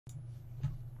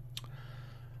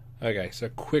Okay, so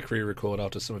quick re-record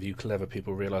after some of you clever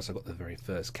people realise I got the very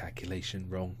first calculation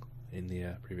wrong in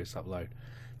the previous upload.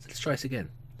 So let's try this again.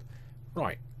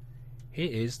 Right,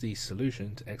 here is the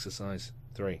solution to exercise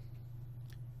 3.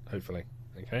 Hopefully,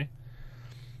 okay?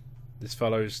 This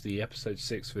follows the episode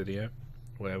 6 video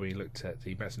where we looked at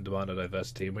the maximum demand of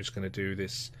diversity, and we're just going to do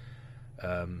this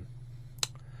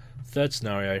third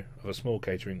scenario of a small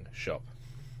catering shop.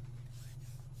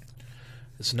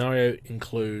 The scenario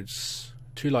includes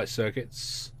 2 light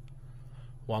circuits,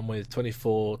 one with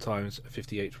 24 times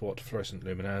 58 watt fluorescent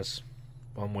luminaires,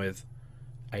 one with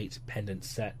 8 pendant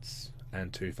sets,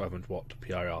 and 2 500 watt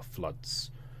PIR floods.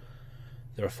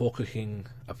 There are 4 cooking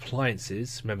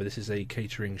appliances. Remember, this is a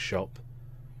catering shop,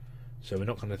 so we're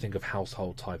not going to think of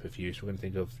household type of use. We're going to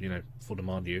think of, full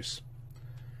demand use.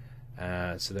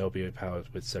 So they'll be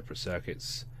powered with separate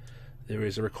circuits. There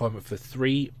is a requirement for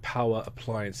 3 power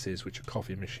appliances, which are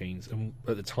coffee machines, and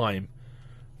at the time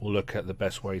we'll look at the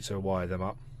best way to wire them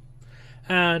up,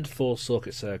 and 4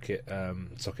 socket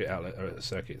outlet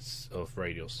circuits of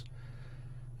radials.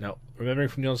 Now, remembering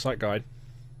from the on-site guide,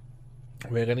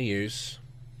 we're going to use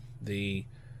the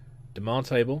demand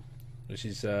table, which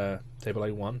is table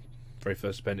A1, very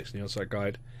first appendix in the on-site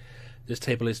guide. This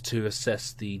table is to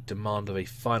assess the demand of a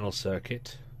final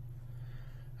circuit.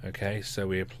 Okay, so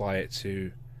we apply it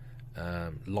to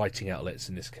lighting outlets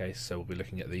in this case, so we'll be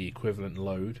looking at the equivalent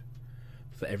load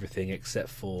for everything except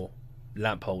for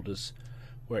lamp holders,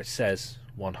 where it says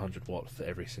 100 watt for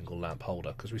every single lamp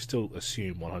holder, because we still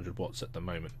assume 100 watts at the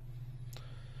moment,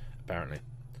 apparently.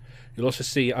 You'll also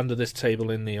see under this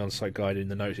table in the on-site guide, in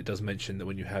the note, it does mention that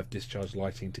when you have discharge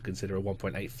lighting, to consider a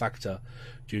 1.8 factor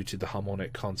due to the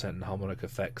harmonic content and harmonic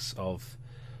effects of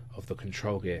the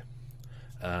control gear,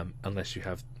 unless you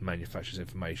have manufacturer's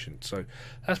information. So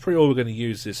that's probably all we're going to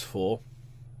use this for.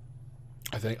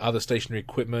 I think other stationary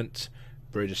equipment,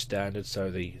 British standard, so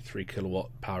the 3 kilowatt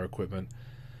power equipment,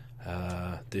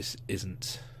 this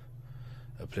isn't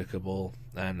applicable,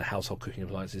 and the household cooking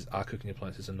appliances are cooking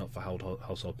appliances and not for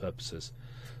household purposes,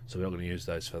 so we're not going to use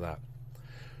those for that.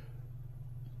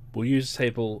 We'll use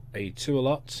table A2 a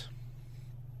lot.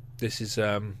 This is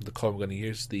the column we're going to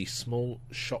use, the small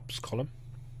shops column.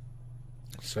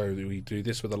 So we do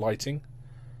this with the lighting,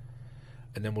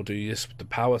 and then we'll do this with the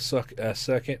power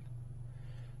circuit,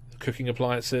 the cooking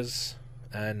appliances,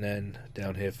 and then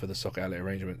down here for the socket outlet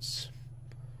arrangements.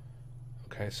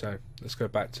 Okay, so let's go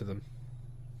back to them.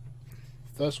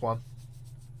 First one,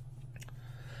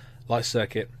 light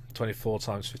circuit, 24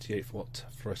 times 58 watt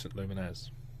fluorescent luminaires.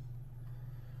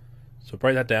 So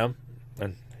break that down,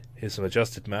 and here's some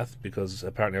adjusted math, because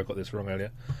apparently I got this wrong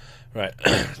earlier. Right,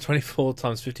 24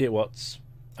 times 58 watts,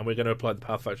 and we're going to apply the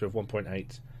power factor of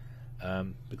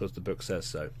 1.8 because the book says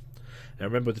so. Now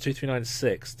remember, the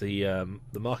 2396,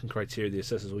 the marking criteria the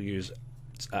assessors will use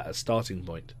at a starting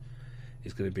point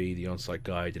is going to be the on-site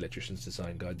guide, the electrician's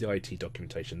design guide, the IT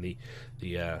documentation, the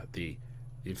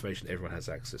information everyone has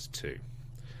access to.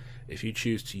 If you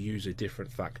choose to use a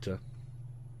different factor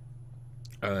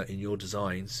in your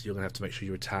designs, you're going to have to make sure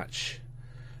you attach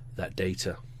that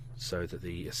data so that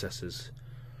the assessors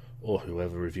or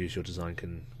whoever reviews your design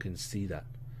can see that.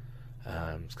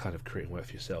 It's kind of creating work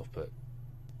for yourself, but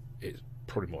it's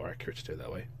probably more accurate to do it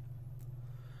that way.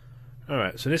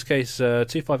 Alright, so in this case,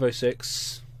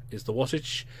 2506 is the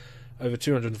wattage over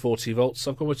 240 volts.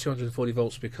 I've gone with 240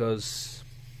 volts because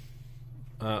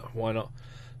why not?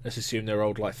 Let's assume they're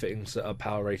old light fittings that are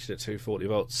power rated at 240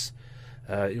 volts.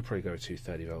 You'll probably go with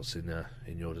 230 volts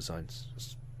in your designs.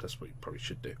 That's what you probably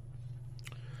should do.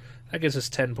 That gives us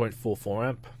 10.44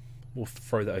 amp. We'll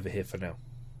throw that over here for now.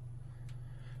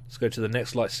 Let's go to the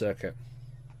next light circuit.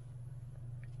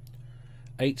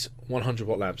 8 100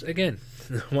 watt lamps. Again,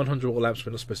 100 watt lamps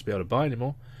we're not supposed to be able to buy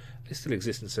anymore. They still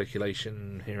exist in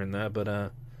circulation here and there,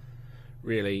 but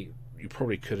really, you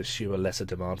probably could assume a lesser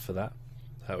demand for that.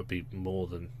 That would be more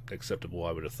than acceptable,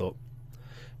 I would have thought.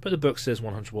 But the book says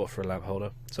 100 watt for a lamp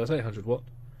holder, so it's 800 watt.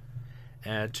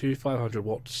 And 2 500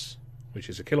 watts, which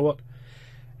is a kilowatt.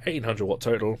 1800 watt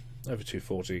total, over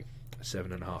 240,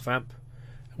 7.5 amp.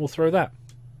 And we'll throw that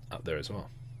up there as well.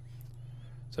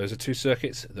 So those are 2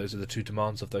 circuits, those are the 2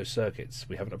 demands of those circuits.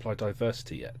 We haven't applied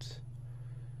diversity yet.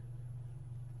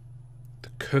 The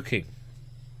cooking.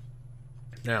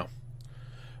 Now,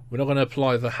 we're not going to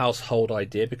apply the household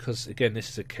idea because, again, this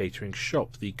is a catering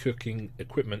shop. The cooking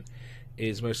equipment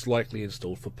is most likely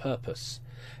installed for purpose.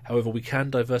 However, we can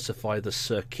diversify the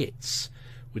circuits.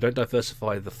 We don't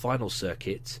diversify the final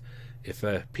circuit. If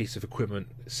a piece of equipment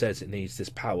says it needs this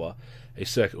power, a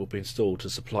circuit will be installed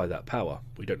to supply that power.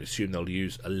 We don't assume they'll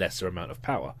use a lesser amount of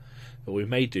power. What we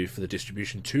may do for the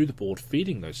distribution to the board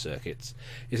feeding those circuits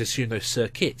is assume those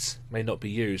circuits may not be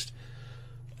used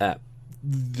at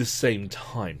the same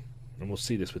time. And we'll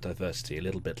see this with diversity a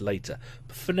little bit later.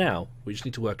 But for now, we just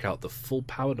need to work out the full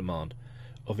power demand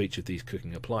of each of these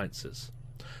cooking appliances.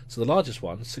 So the largest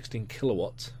one, 16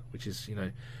 kilowatts, which is,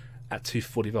 at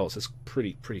 240 volts, that's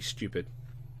pretty stupid.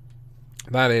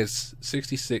 That is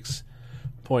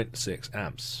 66.6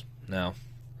 amps. Now,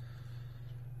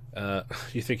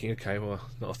 you're thinking, okay, well,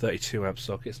 not a 32 amp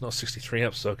socket, it's not a 63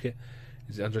 amp socket.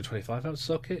 Is it 125 amp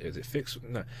socket? Is it fixed?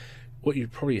 No. What you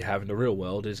probably have in the real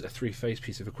world is a three-phase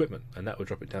piece of equipment, and that would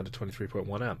drop it down to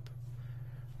 23.1 amp,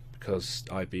 because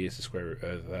IB is the square root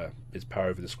of is power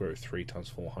over the square root of 3 times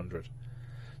 400.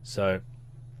 So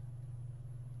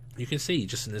you can see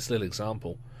just in this little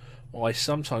example why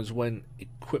sometimes when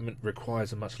equipment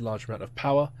requires a much larger amount of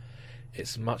power,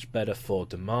 it's much better for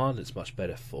demand, it's much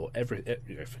better for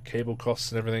for cable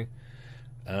costs and everything,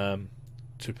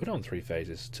 to put on 3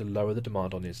 phases to lower the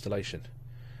demand on the installation.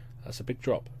 That's a big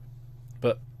drop.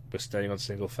 But we're staying on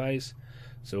single phase,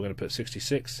 so we're going to put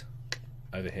 66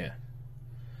 over here.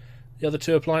 The other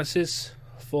two appliances,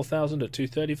 4000 at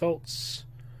 230 volts,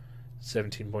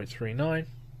 17.39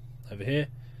 over here,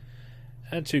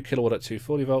 and 2 kilowatt at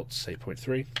 240 volts,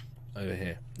 8.3 over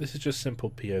here. This is just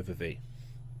simple P over V.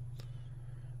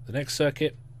 The next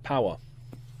circuit, power.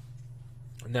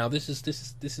 Now this is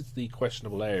the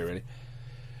questionable area really.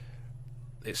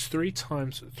 It's 3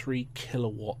 times 3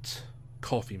 kilowatt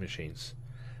coffee machines.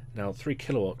 Now 3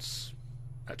 kilowatts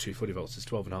at 240 volts is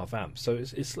 12.5 amps. So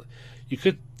it's you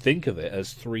could think of it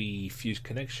as 3 fuse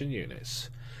connection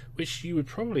units, which you would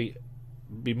probably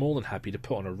be more than happy to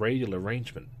put on a radial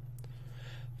arrangement.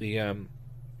 The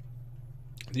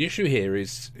issue here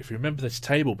is, if you remember this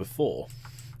table before,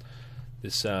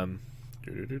 this here,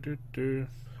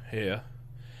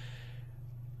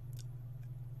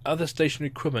 other stationary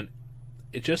equipment,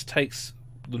 it just takes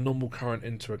the normal current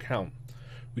into account.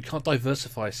 We can't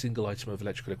diversify a single item of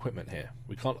electrical equipment here.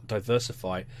 We can't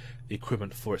diversify the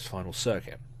equipment for its final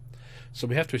circuit. So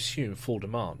we have to assume full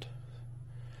demand.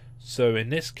 So in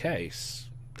this case,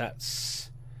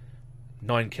 that's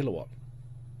 9 kilowatt.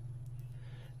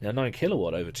 Now 9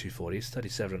 kilowatt over 240 is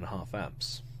 37.5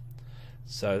 amps.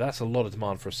 So that's a lot of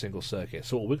demand for a single circuit.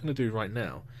 So what we're going to do right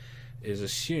now is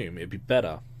assume it'd be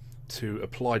better to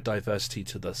apply diversity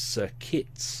to the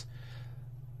circuits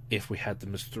if we had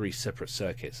them as 3 separate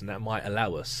circuits, and that might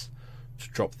allow us to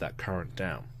drop that current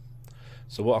down.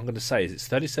 So what I'm going to say is it's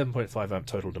 37.5 amp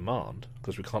total demand,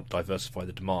 because we can't diversify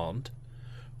the demand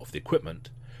of the equipment,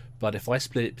 but if I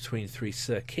split it between 3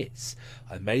 circuits,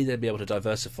 I may then be able to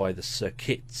diversify the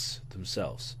circuits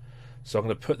themselves. So I'm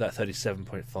going to put that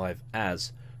 37.5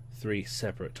 as 3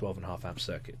 separate 12.5 amp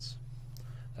circuits.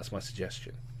 That's my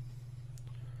suggestion.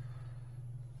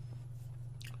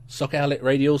 Socket outlet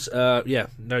radials, yeah,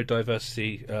 no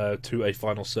diversity to a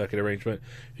final circuit arrangement.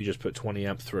 You just put 20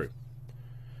 amp through.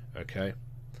 Okay,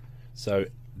 so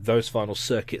those final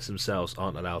circuits themselves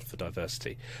aren't allowed for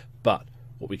diversity. But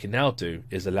what we can now do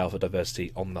is allow for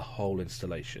diversity on the whole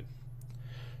installation.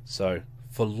 So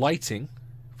for lighting,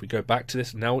 if we go back to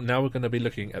this, now we're going to be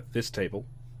looking at this table.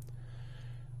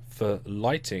 For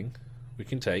lighting, we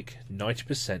can take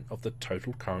 90% of the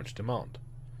total current demand.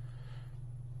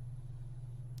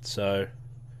 So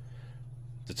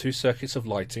the 2 circuits of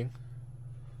lighting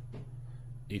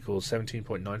equals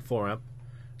 17.94 amp.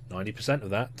 90% of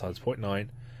that times 0.9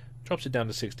 drops it down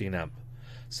to 16 amp.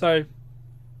 So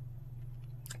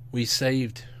we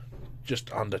saved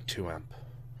just under 2 amp.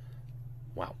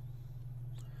 Wow.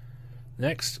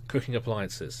 Next, cooking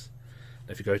appliances.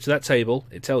 Now if you go to that table,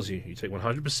 it tells you take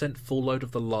 100% full load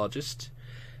of the largest,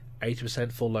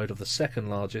 80% full load of the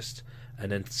second largest,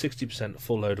 and then 60%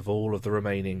 full load of all of the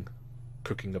remaining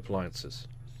cooking appliances.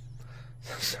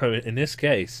 So in this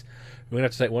case, we're going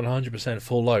to have to take 100%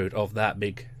 full load of that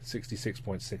big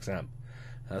 66.6 amp.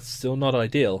 That's still not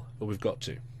ideal, but we've got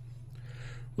to.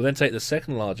 We'll then take the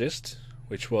second largest,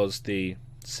 which was the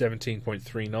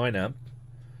 17.39 amp,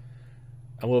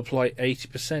 and we'll apply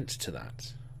 80% to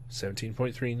that.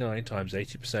 17.39 times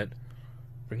 80%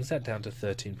 brings that down to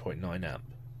 13.9 amp.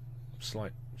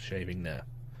 Slight shaving there.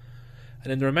 And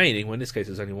then the remaining, well in this case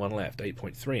there's only one left,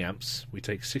 8.3 amps, we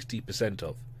take 60%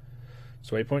 of.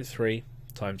 So 8.3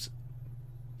 times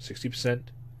 60%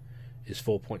 is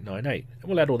 4.98. And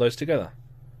we'll add all those together.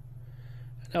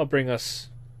 And that'll bring us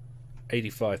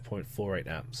 85.48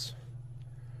 amps,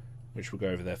 which we'll go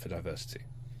over there for diversity.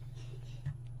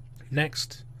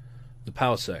 Next, the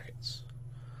power circuits.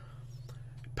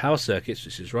 Power circuits,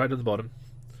 which is right at the bottom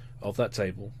of that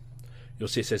table, you'll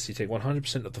see it says you take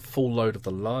 100% of the full load of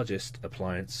the largest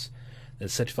appliance and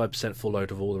 75% full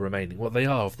load of all the remaining. Well, they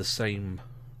are of the same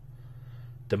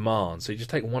demand, so you just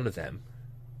take one of them,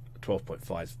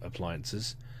 12.5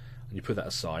 appliances, and you put that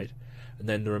aside, and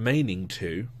then the remaining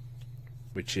two,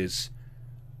 which is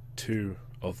 2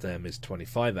 of them is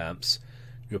 25 amps,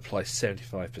 you apply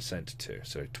 75% to.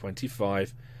 So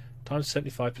 25 times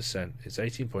 75% is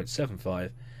 18.75.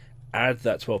 Add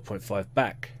that 12.5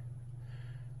 back,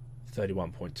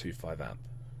 31.25 amp.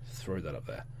 Throw that up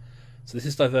there. So this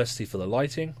is diversity for the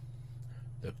lighting,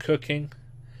 the cooking,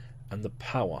 and the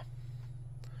power.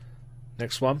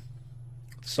 Next one,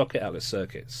 socket outlet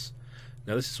circuits.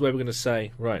 Now this is where we're going to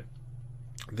say, right,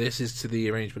 this is to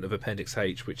the arrangement of Appendix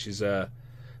H, which is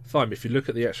fine. If you look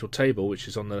at the actual table, which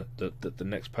is on the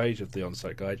next page of the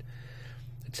on-site guide,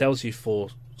 it tells you for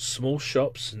small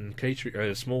shops and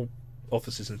catering, small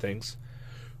offices and things,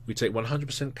 we take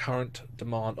 100% current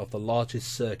demand of the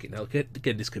largest circuit. Now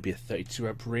again, this could be a 32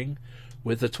 amp ring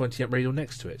with a 20 amp radial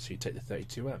next to it, so you take the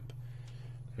 32 amp.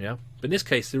 Yeah, but in this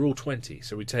case they're all 20,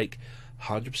 so we take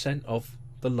 100% of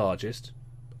the largest,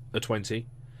 the 20,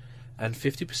 and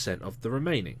 50% of the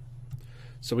remaining.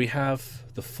 So we have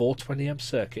the 4 20 amp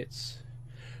circuits.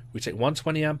 We take 1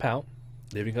 20 amp out,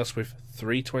 leaving us with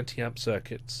 3 20 amp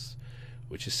circuits,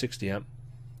 which is 60 amp,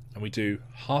 and we do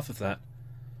half of that,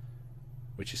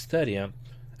 which is 30 amp,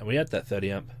 and we add that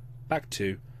 30 amp back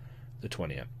to the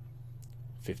 20 amp,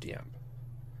 50 amp.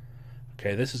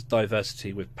 Okay, this is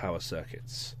diversity with power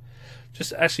circuits.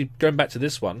 Just actually going back to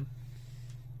this one,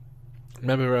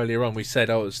 remember earlier on we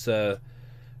said it was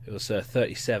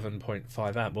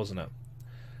 37.5 amp, wasn't it?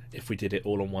 If we did it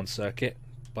all on one circuit.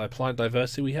 By applying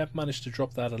diversity, we have managed to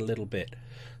drop that a little bit.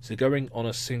 So going on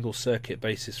a single circuit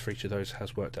basis for each of those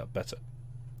has worked out better.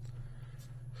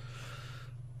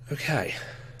 Okay,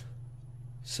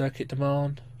 circuit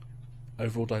demand,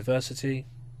 overall diversity,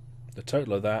 the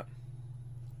total of that,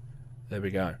 there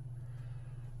we go.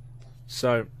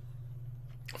 So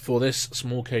for this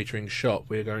small catering shop,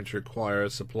 we're going to require a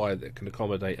supply that can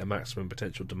accommodate a maximum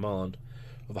potential demand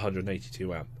of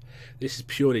 182 amp. This is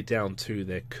purely down to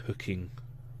their cooking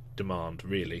demand,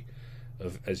 really,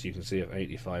 of, as you can see, of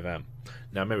 85 amp.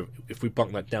 Now remember, if we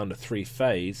bunk that down to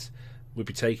 3-phase, we'd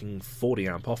be taking 40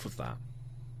 amp off of that.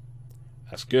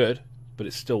 That's good, but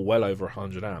it's still well over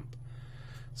 100 amp.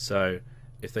 So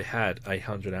if they had a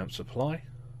 100 amp supply,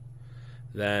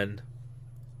 then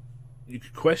you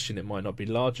could question it might not be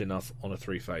large enough on a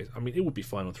 3-phase. I mean, it would be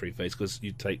fine on 3-phase because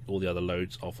you'd take all the other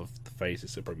loads off of the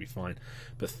phases, so it'd probably be fine.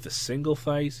 But for single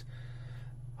phase,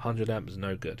 100 amp is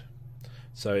no good.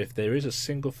 So if there is a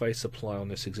single phase supply on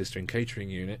this existing catering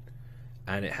unit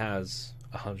and it has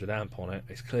 100 amp on it,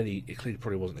 it clearly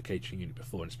probably wasn't a catering unit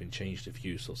before and it's been changed of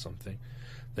use or something,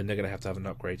 then they're going to have an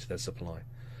upgrade to their supply.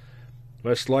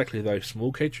 Most likely though,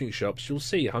 small catering shops, you'll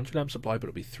see 100 amp supply, but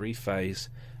it'll be 3-phase,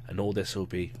 and all this will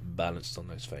be balanced on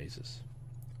those phases.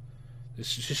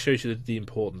 This just shows you the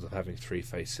importance of having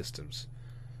 3-phase systems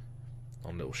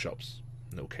on little shops,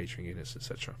 little catering units,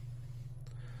 etc.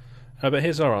 But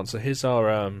here's our answer. Here's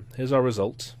our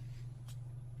result.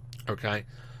 Okay.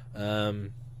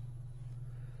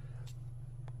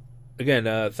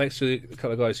 Again, thanks to a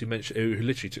couple of guys who mentioned, who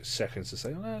literally took seconds to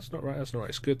say, "Oh, no, that's not right. That's not right."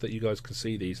 It's good that you guys can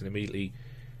see these and immediately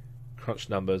crunch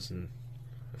numbers and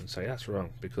say that's wrong,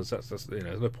 because that's there's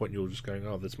no point in you all just going,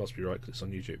 "Oh, this must be right because it's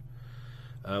on YouTube."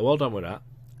 Well done with that,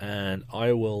 and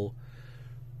I will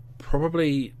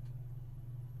probably.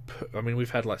 I mean,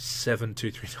 we've had like 7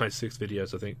 2396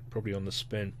 videos, I think, probably on the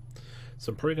spin.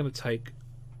 So I'm probably going to take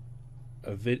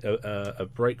a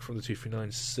break from the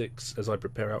 2396 as I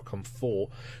prepare outcome 4,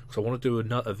 because I want to do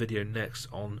another video next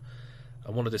on.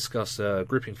 I want to discuss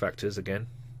grouping factors again,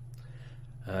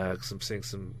 because I'm seeing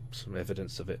some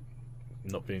evidence of it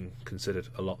not being considered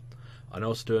a lot. And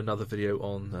also do another video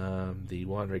on the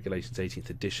wine regulations 18th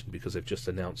edition, because they've just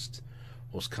announced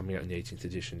what's coming out in the 18th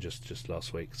edition just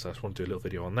last week. So I just want to do a little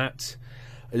video on that,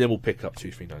 and then we'll pick up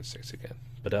 2396 again.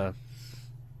 But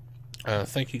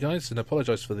thank you guys, and I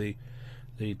apologise for the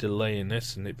delay in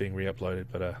this and it being re-uploaded.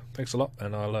 But thanks a lot,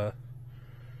 and I'll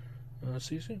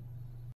see you soon.